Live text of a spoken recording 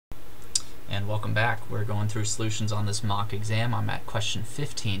And welcome back. We're going through solutions on this mock exam. I'm at question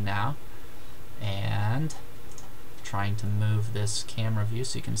 15 now, and trying to move this camera view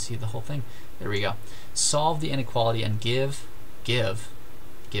so you can see the whole thing. There we go. Solve the inequality and give. You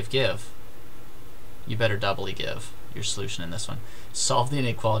better doubly give your solution in this one. Solve the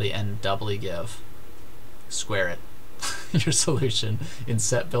inequality and doubly give. Square it. Your solution in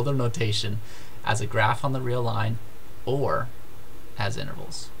set builder notation as a graph on the real line or as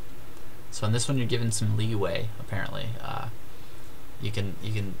intervals. So in this one you're given some leeway apparently. You can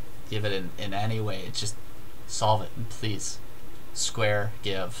give it in any way. It's just solve it and please square,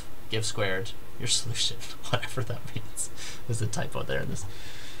 give squared your solution, whatever that means. There's a typo there in this,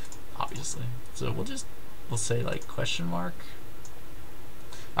 obviously. So we'll say like question mark.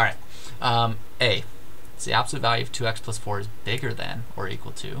 All right, A. It's the absolute value of 2x plus 4 is bigger than or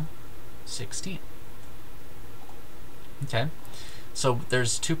equal to 16. Okay, so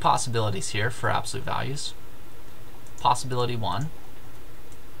there's two possibilities here for absolute values. Possibility 1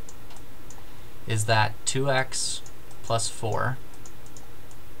 is that 2x plus 4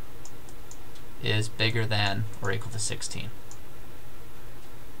 is bigger than or equal to 16.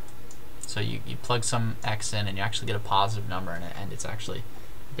 So you plug some x in and you actually get a positive number in it, and it's actually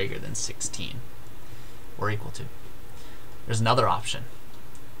bigger than 16 or equal to. There's another option.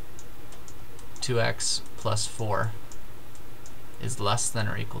 2x plus 4 is less than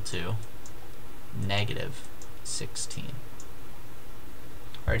or equal to negative 16.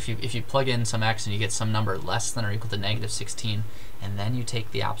 All right, if you plug in some x and you get some number less than or equal to negative 16, and then you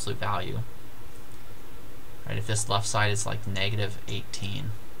take the absolute value, right? If this left side is like negative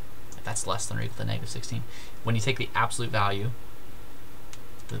 18, if that's less than or equal to negative 16, when you take the absolute value,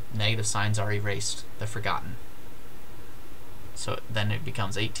 the negative signs are erased, they're forgotten. So then it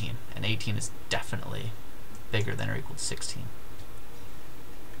becomes 18, and 18 is definitely bigger than or equal to 16.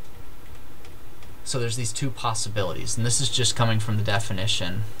 So there's these two possibilities, and this is just coming from the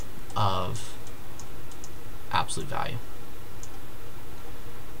definition of absolute value.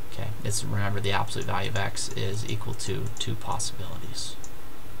 Okay, remember the absolute value of x is equal to two possibilities,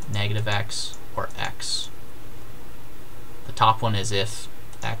 negative x or x. The top one is if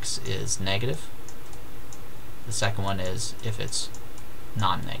x is negative. The second one is if it's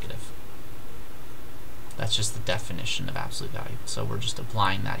non-negative. That's just the definition of absolute value. So we're just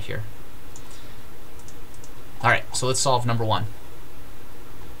applying that here. All right, so let's solve number 1.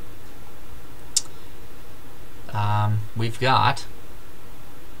 We've got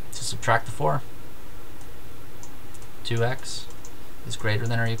to subtract the 4. 2x is greater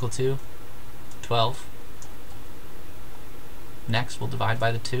than or equal to 12. Next, we'll divide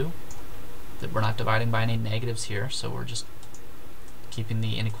by the 2. We're not dividing by any negatives here, so we're just keeping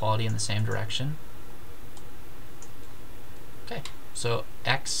the inequality in the same direction. Okay, so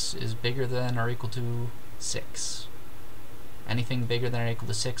x is bigger than or equal to 6. Anything bigger than or equal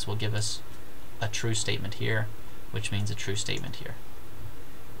to 6 will give us a true statement here, which means a true statement here.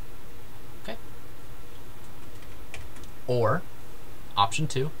 Okay. Or option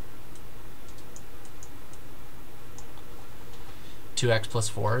 2, 2x plus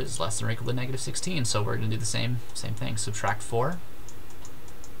 4 is less than or equal to negative 16, so we're going to do the same thing. Subtract 4.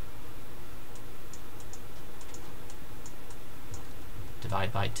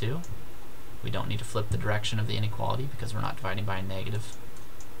 Divide by 2. We don't need to flip the direction of the inequality because we're not dividing by a negative.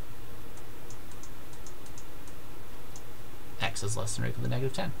 X is less than or equal to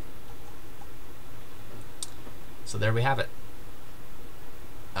negative 10. So there we have it.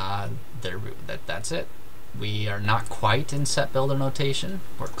 That's it. We are not quite in set builder notation.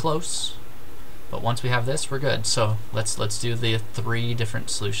 We're close, but once we have this, we're good. So let's do the 3 different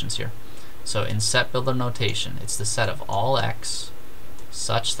solutions here. So in set builder notation, it's the set of all x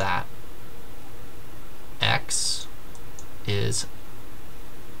such that x is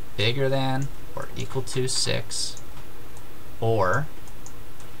bigger than or equal to 6, or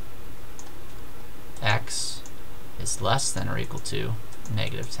x is less than or equal to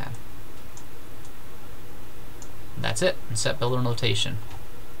negative 10. And that's it in set builder notation.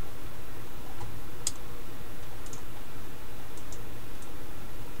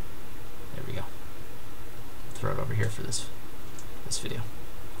 There we go. Throw it over here for this video.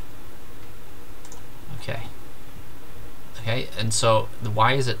 Okay. Okay, and so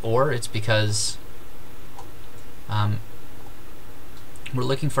why is it or? It's because we're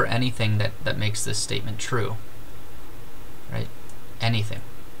looking for anything that makes this statement true, right? Anything.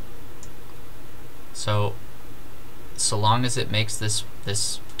 So long as it makes this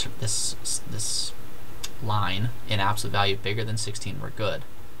line in absolute value bigger than 16, we're good.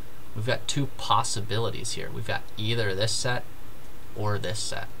 We've got two possibilities here. We've got either this set or this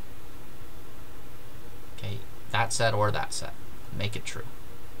set. Okay, that set or that set. Make it true.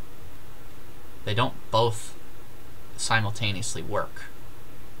 They don't both simultaneously work.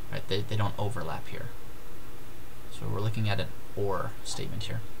 Right? They don't overlap here. So we're looking at an or statement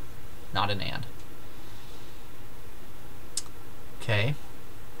here, not an and. Okay,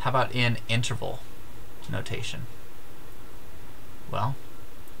 how about in interval notation? Well,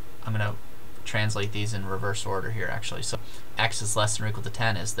 I'm going to translate these in reverse order here actually. So x is less than or equal to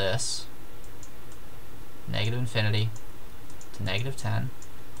 10 is this, negative infinity to negative 10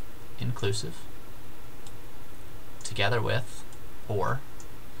 inclusive, together with or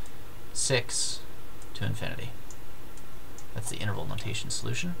 6 to infinity. That's the interval notation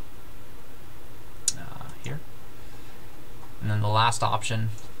solution here. And then the last option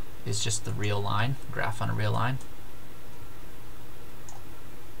is just the real line, graph on a real line.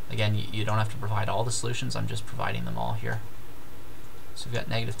 Again, you don't have to provide all the solutions, I'm just providing them all here. So we've got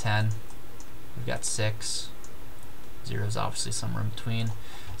negative 10, we've got 6, 0 is obviously somewhere in between.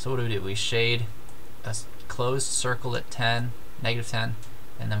 So what do? We shade a closed circle at 10, negative 10,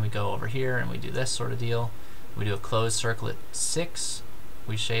 and then we go over here and we do this sort of deal. We do a closed circle at 6,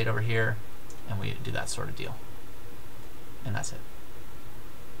 we shade over here, and we do that sort of deal. And that's it.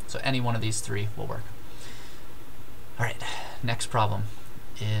 So any one of these three will work. Alright, next problem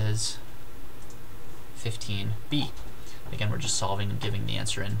is 15b. Again, we're just solving and giving the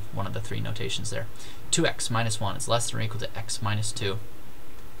answer in one of the three notations there. 2x minus 1 is less than or equal to x minus 2.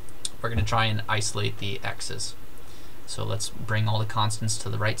 We're going to try and isolate the x's. So let's bring all the constants to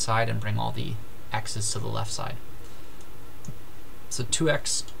the right side and bring all the x's to the left side. So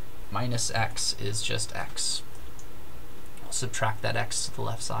 2x minus x is just x. We'll subtract that x to the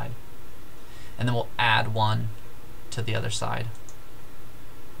left side. And then we'll add 1 to the other side.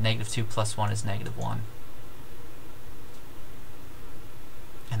 Negative 2 plus 1 is negative 1.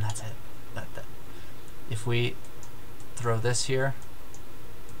 And that's it. If we throw this here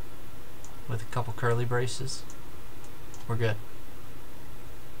with a couple curly braces, we're good.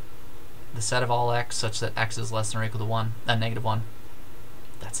 The set of all x such that x is less than or equal to 1, negative 1.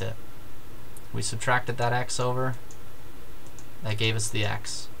 That's it. We subtracted that x over. That gave us the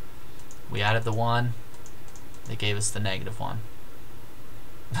x. We added the 1. That gave us the negative 1.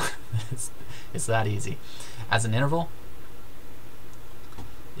 It's that easy. As an interval,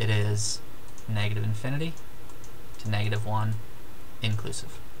 it is negative infinity to negative 1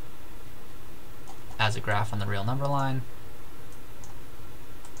 inclusive. As a graph on the real number line,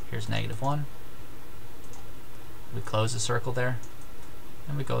 here's negative 1. We close the circle there,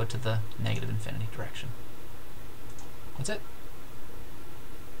 and we go to the negative infinity direction. That's it.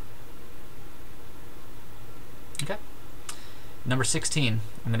 Okay. Number 16.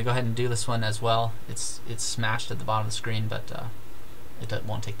 I'm going to go ahead and do this one as well. It's smashed at the bottom of the screen, but it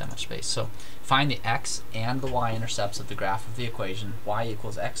won't take that much space. So find the x and the y intercepts of the graph of the equation y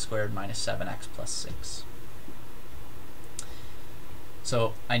equals x squared minus 7x plus 6.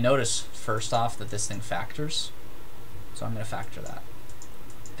 So I notice first off that this thing factors, so I'm going to factor that.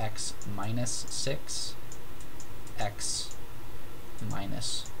 X minus 6, x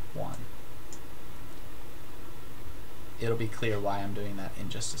minus 1. It'll be clear why I'm doing that in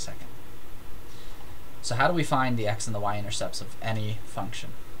just a second. So how do we find the x and the y intercepts of any function?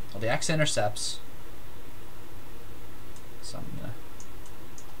 Well, the x-intercepts,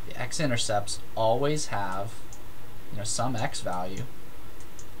 the x-intercepts always have, some x value,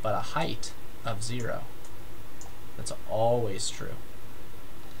 but a height of 0. That's always true.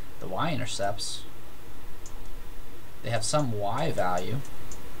 The y-intercepts, they have some y value,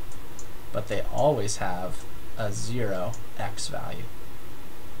 but they always have a 0 x value.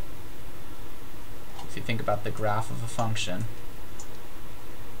 If you think about the graph of a function,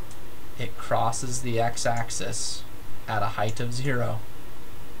 it crosses the x-axis at a height of 0.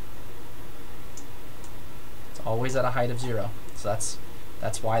 It's always at a height of 0. So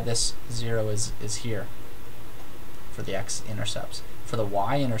that's why this 0 is here for the x-intercepts. For the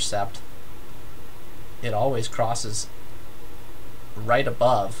y-intercept, it always crosses right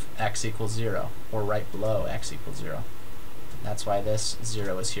above x equals 0 or right below x equals 0. That's why this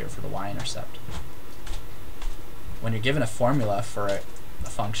 0 is here for the y-intercept. When you're given a formula for a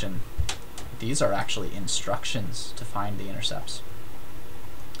function, these are actually instructions to find the intercepts.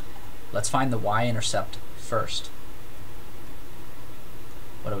 Let's find the y-intercept first.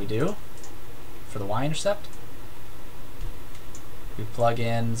 What do? For the y-intercept, we plug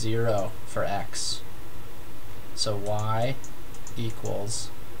in 0 for x. So y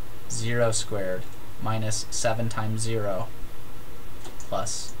equals 0 squared minus 7 times 0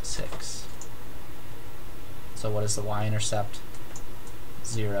 plus 6. So what is the y-intercept?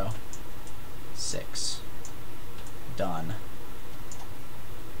 0, 6. Done.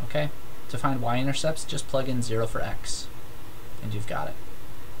 Okay, to find y-intercepts, just plug in 0 for x, and you've got it.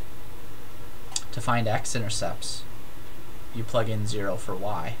 To find x-intercepts, you plug in 0 for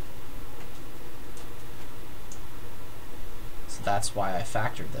y. So that's why I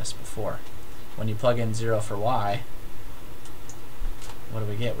factored this before. When you plug in 0 for y, what do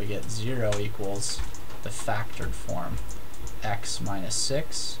we get? We get 0 equals the factored form. X minus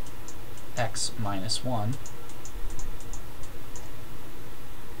 6, x minus 1.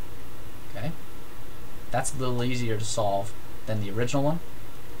 Okay, that's a little easier to solve than the original one,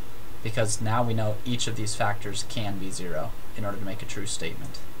 because now we know each of these factors can be 0 in order to make a true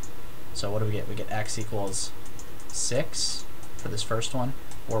statement. So what do we get? We get x equals 6 for this first one,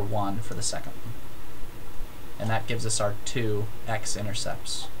 or 1 for the second one. And that gives us our 2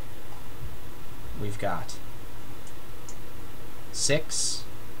 x-intercepts. We've got 6,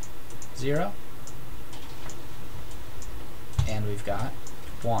 0, and we've got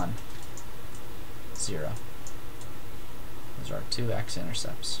 1, 0. Those are our 2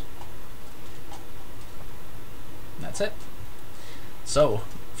 x-intercepts. And that's it. So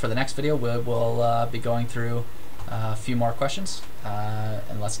for the next video, we will be going through a few more questions,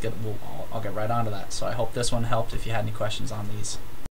 and I'll get right onto that. So I hope this one helped if you had any questions on these.